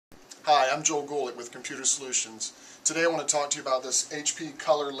Hi, I'm Joel Golick with Computer Solutions. Today I want to talk to you about this HP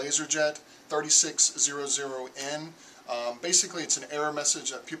Color Laserjet 3600N. Basically it's an error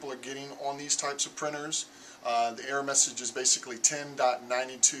message that people are getting on these types of printers. The error message is basically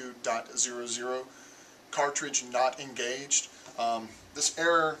 10.92.00, cartridge not engaged. This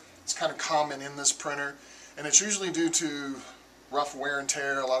error is kind of common in this printer, and it's usually due to rough wear and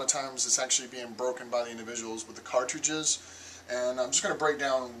tear. A lot of times it's actually being broken by the individuals with the cartridges. And I'm just going to break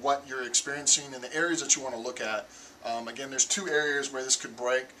down what you're experiencing and the areas that you want to look at. Again, there's two areas where this could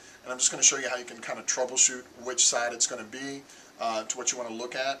break, and I'm just going to show you how you can kind of troubleshoot which side it's going to be to what you want to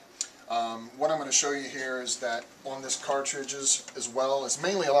look at. What I'm going to show you here is that on this cartridges as well, it's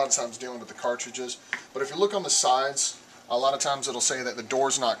mainly a lot of times dealing with the cartridges, but if you look on the sides, a lot of times it'll say that the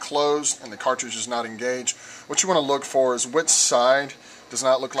door's not closed and the cartridge is not engaged. What you want to look for is which side does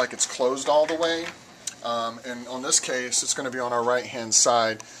not look like it's closed all the way. And on this case, it's going to be on our right hand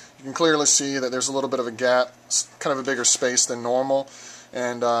side. You can clearly see that there's a little bit of a gap, kind of a bigger space than normal,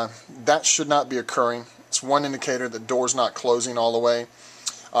 and that should not be occurring. It's one indicator that the door's not closing all the way.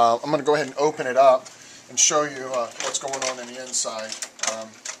 I'm going to go ahead and open it up and show you what's going on the inside.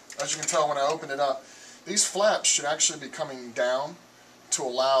 As you can tell when I open it up, these flaps should actually be coming down to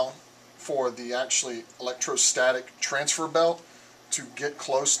allow for the actually electrostatic transfer belt to get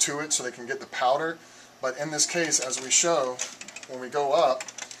close to it so they can get the powder. But in this case, as we show, when we go up,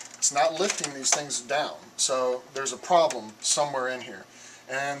 it's not lifting these things down. So there's a problem somewhere in here.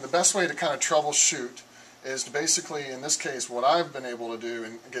 And the best way to kind of troubleshoot is to basically, in this case, what I've been able to do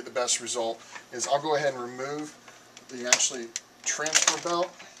and get the best result is I'll go ahead and remove the actually transfer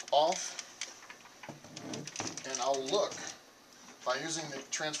belt off, and I'll look. By using the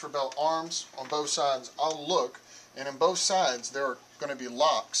transfer belt arms on both sides, I'll look, and in both sides there are going to be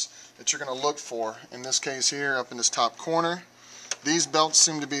locks that you're going to look for. In this case here, up in this top corner, these belts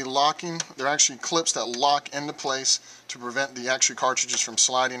seem to be locking. They're actually clips that lock into place to prevent the actual cartridges from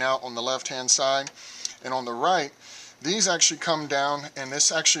sliding out on the left hand side. And on the right, these actually come down, and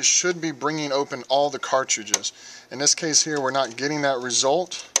this actually should be bringing open all the cartridges. In this case here, we're not getting that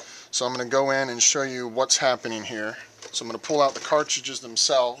result, so I'm going to go in and show you what's happening here. So I'm going to pull out the cartridges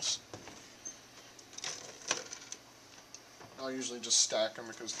themselves. I'll usually just stack them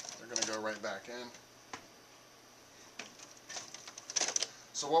because they're going to go right back in.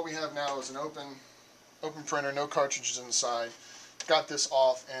 So what we have now is an open printer, no cartridges inside. Got this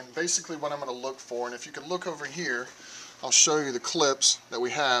off, and basically what I'm going to look for, and if you can look over here, I'll show you the clips that we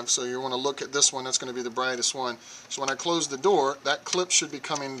have. So you want to look at this one, that's going to be the brightest one. So when I close the door, that clip should be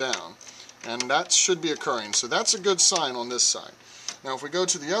coming down, and that should be occurring. So that's a good sign on this side. Now if we go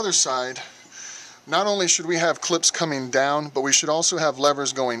to the other side, not only should we have clips coming down, but we should also have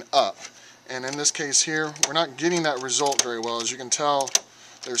levers going up. And in this case here, we're not getting that result very well. As you can tell,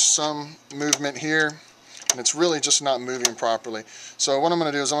 there's some movement here, and it's really just not moving properly. So what I'm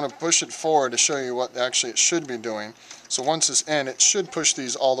going to do is I'm going to push it forward to show you what actually it should be doing. So once it's in, it should push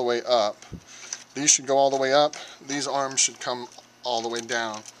these all the way up. These should go all the way up. These arms should come all the way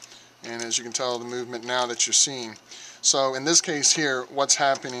down. And as you can tell, the movement now that you're seeing. So in this case here, what's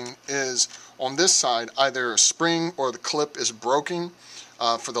happening is on this side, either a spring or the clip is broken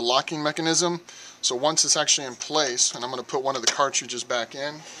for the locking mechanism. So once it's actually in place, and I'm going to put one of the cartridges back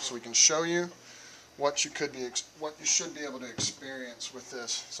in so we can show you what you should be able to experience with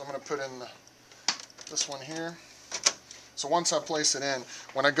this. So I'm going to put in this one here. So once I place it in,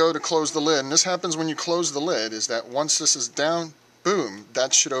 when I go to close the lid, and this happens when you close the lid, is that once this is down, boom,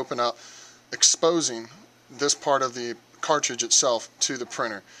 that should open up, exposing this part of the cartridge itself to the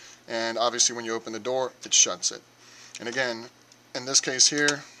printer. And obviously when you open the door, it shuts it. And again, in this case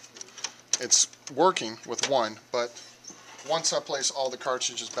here, it's working with one, but once I place all the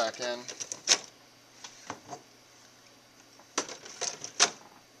cartridges back in,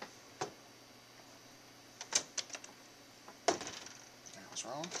 what's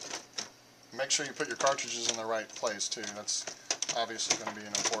wrong? Make sure you put your cartridges in the right place too. That's obviously going to be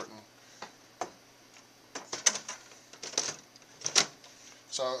important.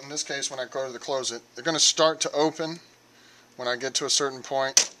 So in this case, when I go to close it, they're going to start to open when I get to a certain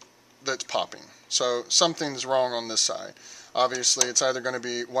point that's popping. So something's wrong on this side. Obviously, it's either going to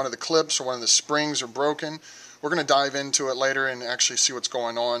be one of the clips or one of the springs are broken. We're going to dive into it later and actually see what's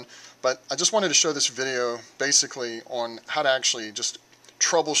going on. But I just wanted to show this video basically on how to actually just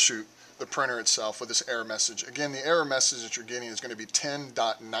troubleshoot the printer itself with this error message. Again, the error message that you're getting is going to be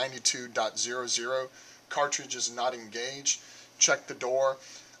 10.92.00, cartridge is not engaged. Check the door.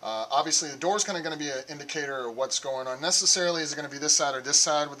 Obviously the door is kind of going to be an indicator of what's going on. Necessarily is it going to be this side or this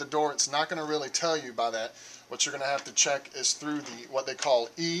side with the door? It's not going to really tell you by that. What you're going to have to check is through the what they call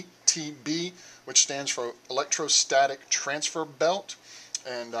ET ETB, which stands for electrostatic transfer belt.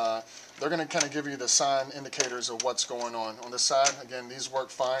 And they're going to kind of give you the sign indicators of what's going on. On this side, again, these work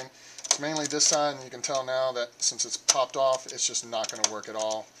fine. It's mainly this side, and you can tell now that since it's popped off, it's just not going to work at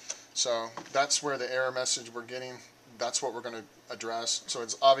all. So that's where the error message we're getting, that's what we're going to address. So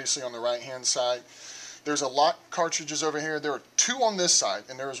it's obviously on the right hand side. There's a lock cartridges over here. There are 2 on this side,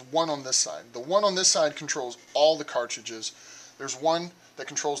 and there is 1 on this side. The one on this side controls all the cartridges. There's one that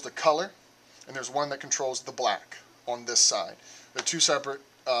controls the color, and there's one that controls the black on this side. They're 2 separate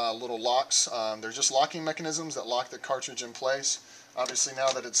little locks. They're just locking mechanisms that lock the cartridge in place. Obviously, now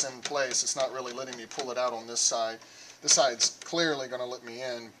that it's in place, it's not really letting me pull it out on this side. This side's clearly going to let me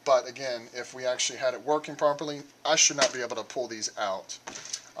in, but again, if we actually had it working properly, I should not be able to pull these out.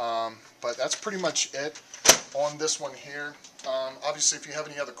 But that's pretty much it on this one here. Obviously, if you have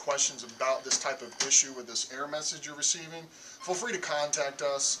any other questions about this type of issue with this error message you're receiving, feel free to contact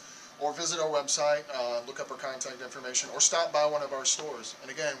us or visit our website, look up our contact information, or stop by one of our stores. And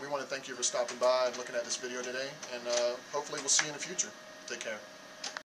again, we want to thank you for stopping by and looking at this video today, and hopefully we'll see you in the future. Take care.